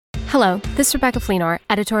Hello, this is Rebecca Fleenor,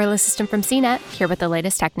 editorial assistant from CNET, here with the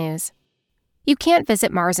latest tech news. You can't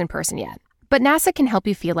visit Mars in person yet, but NASA can help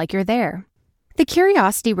you feel like you're there. The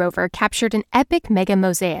Curiosity rover captured an epic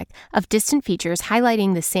megamosaic of distant features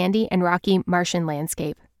highlighting the sandy and rocky Martian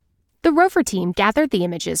landscape. The rover team gathered the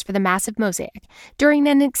images for the massive mosaic during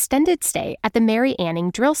an extended stay at the Mary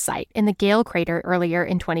Anning drill site in the Gale crater earlier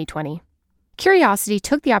in 2020. Curiosity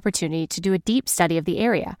took the opportunity to do a deep study of the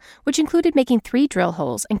area, which included making 3 drill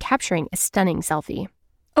holes and capturing a stunning selfie.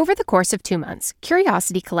 Over the course of 2 months,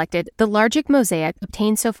 Curiosity collected the largest mosaic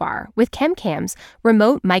obtained so far with ChemCam's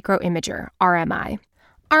Remote Micro Imager, RMI.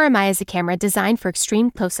 RMI is a camera designed for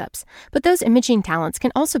extreme close-ups, but those imaging talents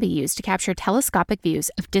can also be used to capture telescopic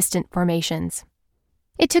views of distant formations.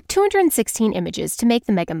 It took 216 images to make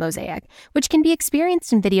the megamosaic, which can be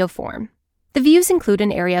experienced in video form. The views include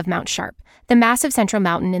an area of Mount Sharp, the massive central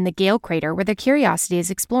mountain in the Gale crater where the Curiosity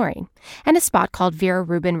is exploring, and a spot called Vera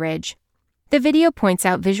Rubin Ridge. The video points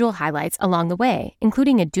out visual highlights along the way,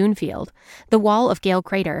 including a dune field, the wall of Gale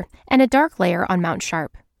crater, and a dark layer on Mount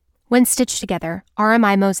Sharp. When stitched together,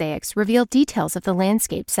 RMI mosaics reveal details of the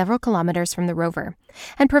landscape several kilometers from the rover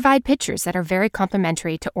and provide pictures that are very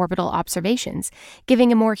complementary to orbital observations,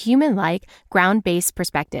 giving a more human-like, ground-based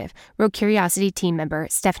perspective, wrote Curiosity team member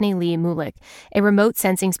Stephanie Lee Moulic, a remote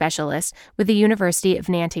sensing specialist with the University of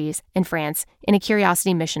Nantes in France, in a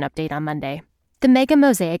Curiosity mission update on Monday. The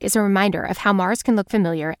megamosaic is a reminder of how Mars can look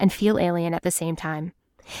familiar and feel alien at the same time.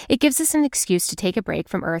 It gives us an excuse to take a break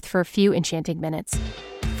from Earth for a few enchanting minutes.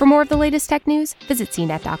 For more of the latest tech news, visit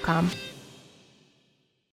cnet.com.